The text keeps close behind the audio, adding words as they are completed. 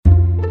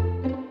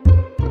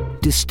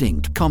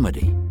distinct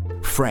comedy,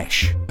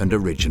 fresh and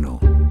original.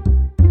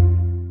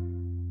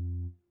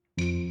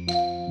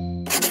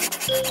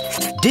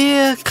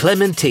 Dear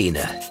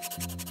Clementina,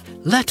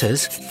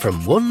 letters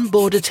from one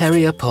Border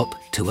Terrier pup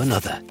to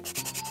another.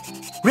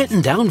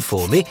 Written down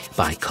for me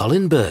by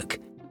Colin Burke,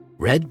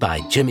 read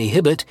by Jimmy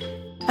Hibbert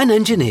and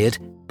engineered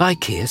by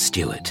Keir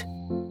Stewart.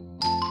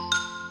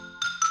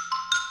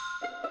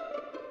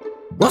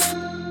 Woof!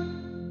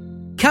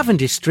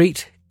 Cavendish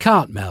Street,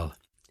 Cartmel,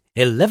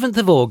 11th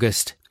of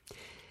August.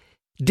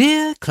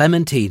 Dear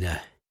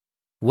Clementina,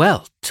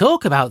 well,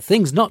 talk about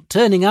things not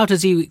turning out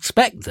as you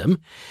expect them.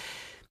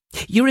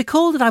 You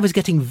recall that I was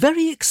getting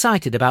very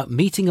excited about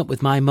meeting up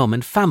with my mum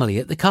and family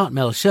at the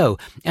Cartmel show,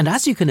 and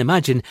as you can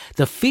imagine,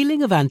 the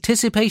feeling of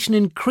anticipation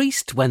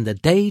increased when the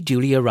day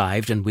duly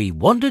arrived and we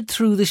wandered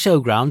through the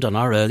showground on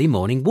our early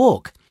morning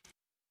walk.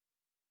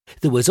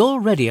 There was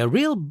already a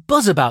real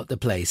buzz about the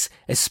place,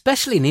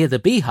 especially near the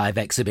beehive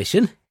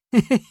exhibition.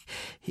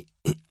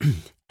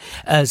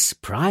 As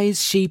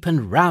prize sheep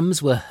and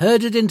rams were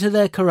herded into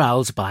their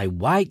corrals by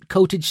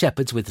white-coated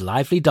shepherds with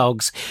lively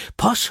dogs,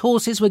 posh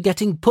horses were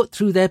getting put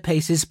through their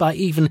paces by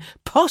even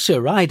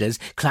posher riders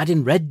clad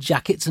in red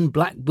jackets and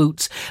black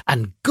boots,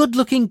 and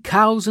good-looking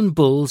cows and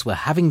bulls were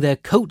having their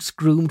coats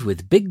groomed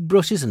with big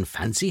brushes and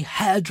fancy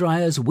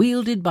hairdryers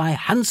wielded by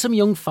handsome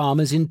young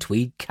farmers in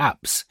tweed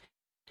caps.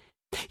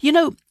 You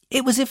know,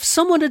 it was as if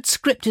someone had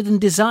scripted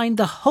and designed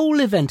the whole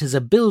event as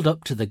a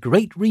build-up to the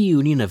great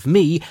reunion of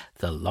me,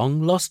 the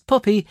long-lost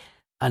puppy,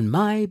 and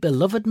my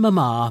beloved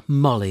mamma,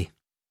 Molly.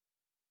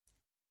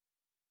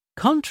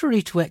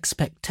 Contrary to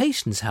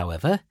expectations,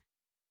 however,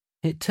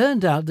 it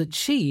turned out that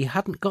she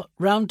hadn't got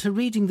round to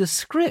reading the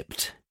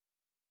script.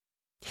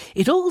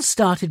 It all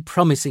started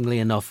promisingly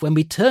enough when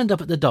we turned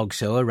up at the dog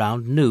show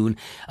around noon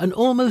and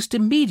almost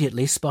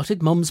immediately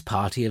spotted Mum's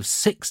party of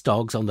 6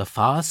 dogs on the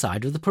far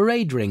side of the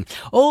parade ring,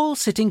 all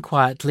sitting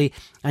quietly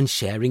and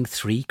sharing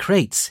 3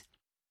 crates.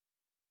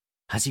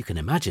 As you can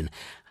imagine,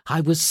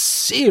 I was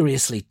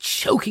seriously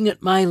choking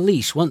at my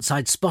leash once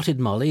I'd spotted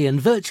Molly and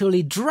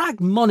virtually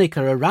dragged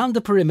Monica around the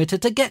perimeter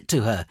to get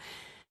to her.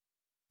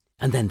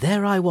 And then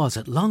there I was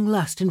at long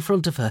last in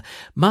front of her,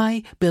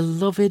 my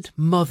beloved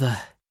mother.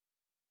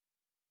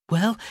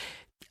 Well,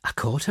 I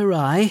caught her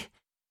eye,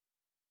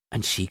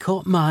 and she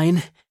caught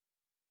mine,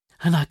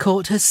 and I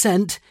caught her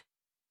scent,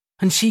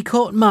 and she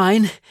caught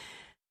mine,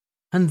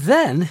 and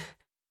then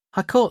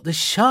I caught the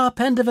sharp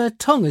end of her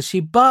tongue as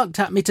she barked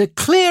at me to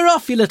clear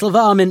off, you little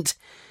varmint.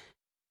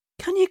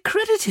 Can you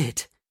credit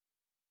it?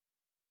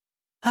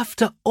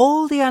 After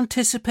all the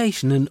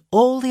anticipation and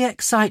all the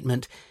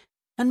excitement,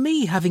 and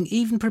me having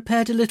even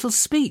prepared a little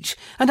speech,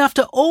 and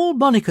after all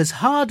Monica's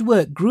hard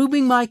work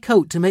grooming my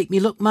coat to make me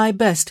look my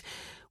best,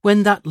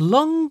 when that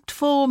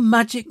longed-for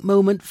magic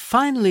moment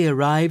finally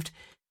arrived,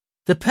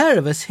 the pair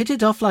of us hit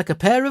it off like a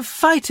pair of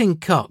fighting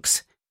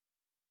cocks.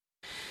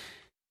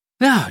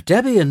 Now,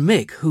 Debbie and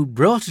Mick, who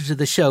brought her to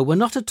the show, were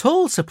not at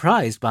all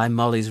surprised by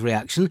Molly's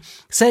reaction,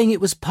 saying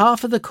it was par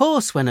for the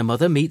course when a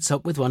mother meets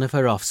up with one of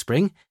her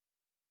offspring.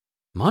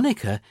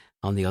 Monica,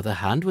 on the other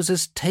hand, was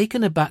as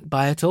taken aback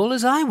by it all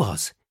as I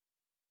was.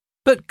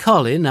 But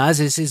Colin,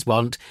 as is his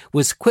wont,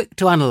 was quick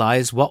to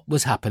analyse what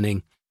was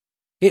happening.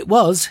 It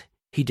was,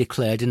 he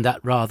declared in that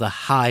rather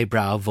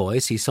highbrow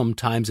voice he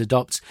sometimes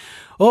adopts,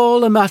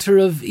 all a matter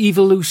of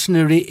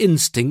evolutionary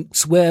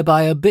instincts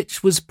whereby a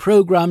bitch was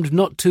programmed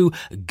not to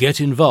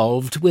get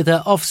involved with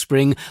her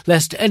offspring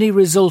lest any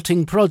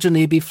resulting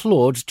progeny be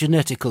flawed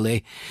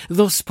genetically,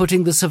 thus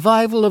putting the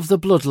survival of the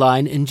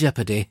bloodline in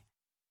jeopardy.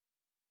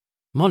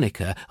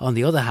 Monica, on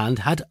the other hand,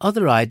 had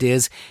other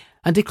ideas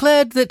and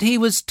declared that he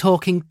was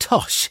talking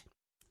tosh.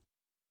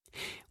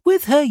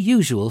 With her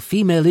usual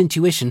female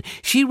intuition,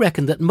 she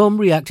reckoned that Mum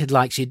reacted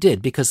like she did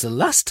because the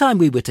last time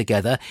we were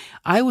together,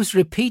 I was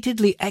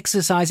repeatedly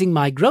exercising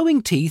my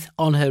growing teeth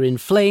on her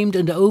inflamed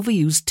and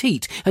overused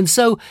teat, and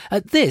so,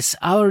 at this,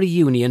 our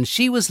reunion,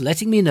 she was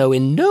letting me know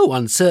in no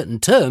uncertain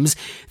terms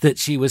that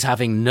she was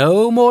having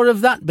no more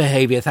of that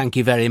behaviour, thank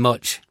you very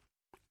much.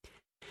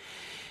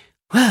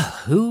 Well,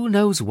 who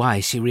knows why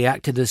she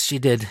reacted as she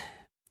did,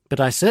 but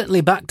I certainly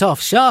backed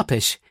off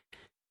sharpish.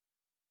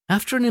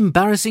 After an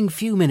embarrassing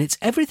few minutes,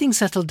 everything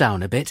settled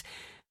down a bit,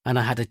 and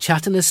I had a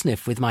chat and a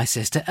sniff with my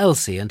sister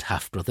Elsie and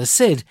half-brother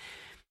Sid.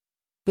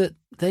 But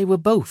they were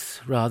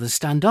both rather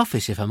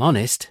standoffish, if I'm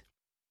honest.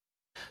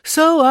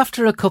 So,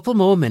 after a couple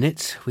more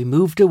minutes, we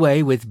moved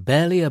away with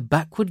barely a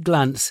backward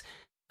glance,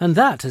 and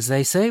that, as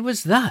they say,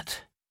 was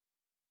that.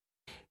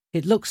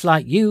 It looks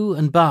like you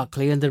and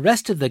Barclay and the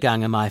rest of the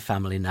gang are my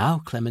family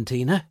now,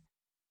 Clementina.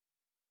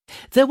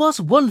 There was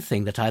one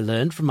thing that I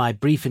learned from my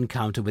brief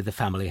encounter with the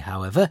family,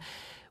 however,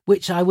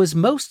 which I was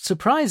most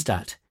surprised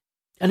at,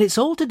 and it's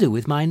all to do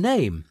with my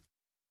name.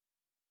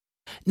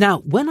 Now,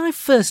 when I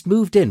first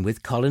moved in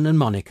with Colin and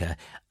Monica,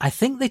 I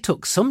think they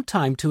took some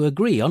time to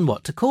agree on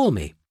what to call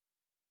me.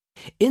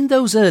 In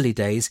those early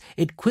days,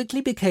 it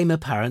quickly became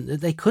apparent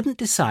that they couldn't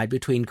decide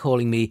between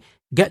calling me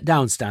Get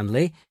Down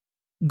Stanley,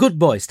 Good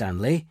Boy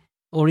Stanley,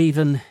 or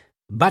even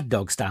Bad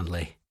Dog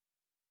Stanley.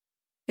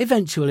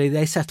 Eventually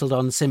they settled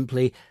on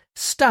simply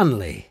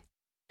Stanley.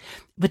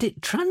 But it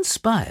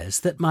transpires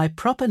that my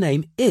proper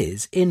name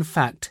is, in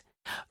fact,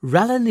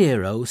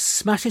 Rallineero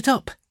Smash It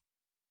Up,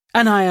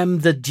 and I am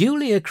the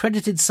duly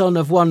accredited son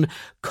of one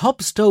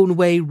Cobstone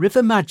Way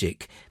River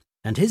Magic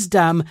and his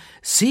dam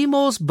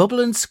Seymour's Bubble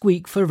and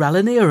Squeak for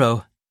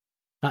Rallineero.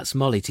 That's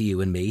Molly to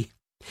you and me.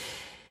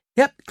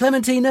 Yep,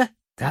 Clementina,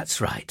 that's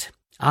right.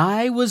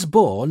 I was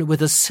born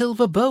with a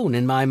silver bone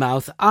in my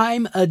mouth.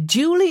 I'm a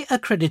duly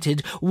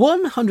accredited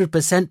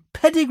 100%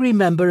 pedigree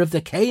member of the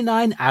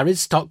canine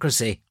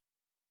aristocracy.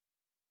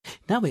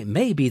 Now it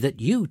may be that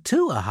you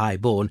too are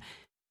high-born,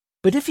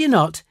 but if you're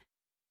not,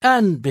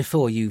 and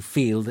before you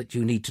feel that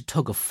you need to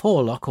tug a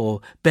forelock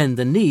or bend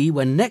the knee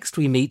when next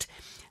we meet,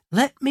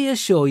 let me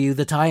assure you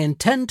that I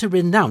intend to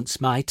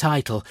renounce my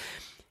title.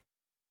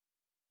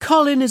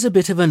 Colin is a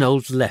bit of an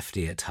old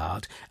lefty at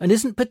heart and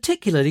isn't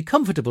particularly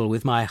comfortable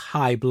with my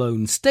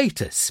high-blown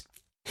status.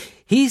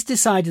 He's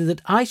decided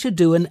that I should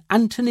do an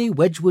Anthony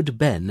Wedgwood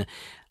Benn,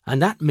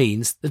 and that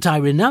means that I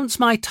renounce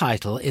my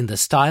title in the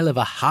style of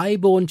a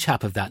high-born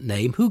chap of that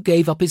name who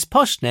gave up his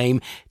posh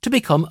name to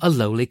become a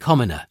lowly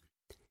commoner.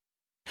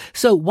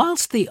 So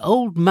whilst the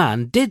old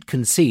man did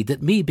concede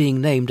that me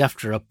being named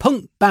after a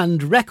punk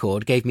band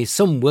record gave me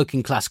some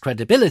working-class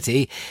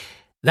credibility,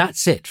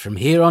 that's it from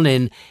here on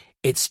in.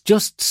 It's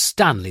just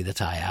Stanley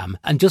that I am,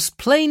 and just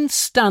plain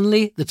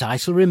Stanley that I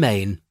shall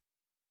remain.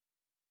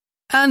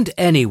 And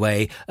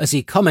anyway, as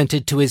he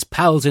commented to his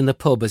pals in the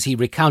pub as he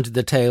recounted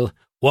the tale,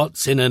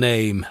 "What's in a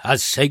name,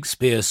 as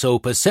Shakespeare so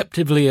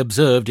perceptively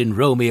observed in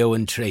Romeo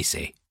and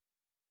Tracy?"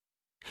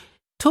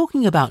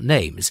 Talking about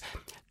names,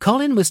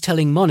 Colin was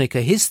telling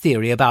Monica his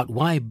theory about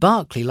why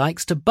Barclay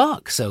likes to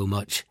bark so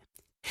much.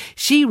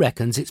 She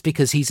reckons it's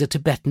because he's a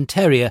Tibetan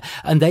terrier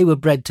and they were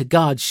bred to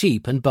guard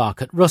sheep and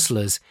bark at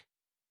rustlers.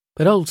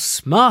 But old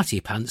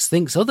Smarty Pants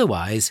thinks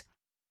otherwise.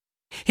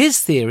 His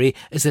theory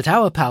is that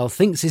our pal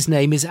thinks his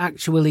name is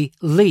actually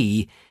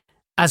Lee,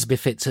 as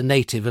befits a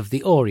native of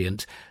the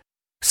Orient.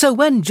 So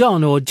when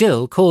John or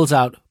Jill calls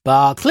out,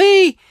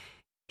 "Barclay!"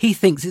 he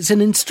thinks it's an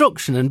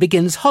instruction and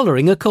begins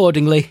hollering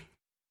accordingly.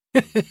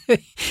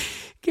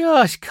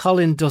 Gosh,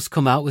 Colin does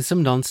come out with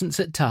some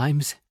nonsense at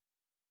times.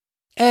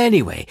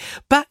 Anyway,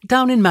 back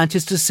down in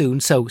Manchester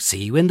soon, so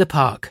see you in the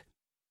park.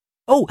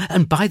 Oh,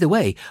 and by the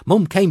way,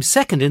 Mum came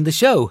second in the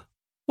show,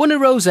 won a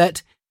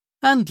rosette,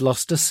 and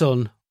lost a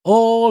son,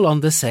 all on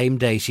the same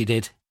day she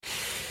did.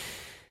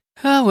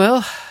 Ah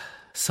well,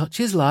 such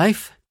is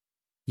life.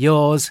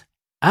 Yours,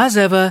 as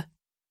ever,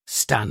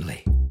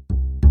 Stanley.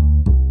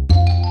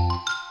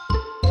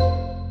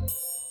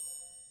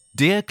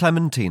 Dear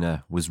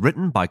Clementina was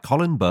written by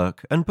Colin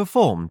Burke and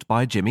performed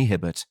by Jimmy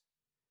Hibbert.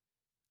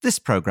 This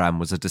programme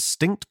was a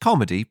distinct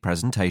comedy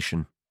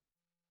presentation.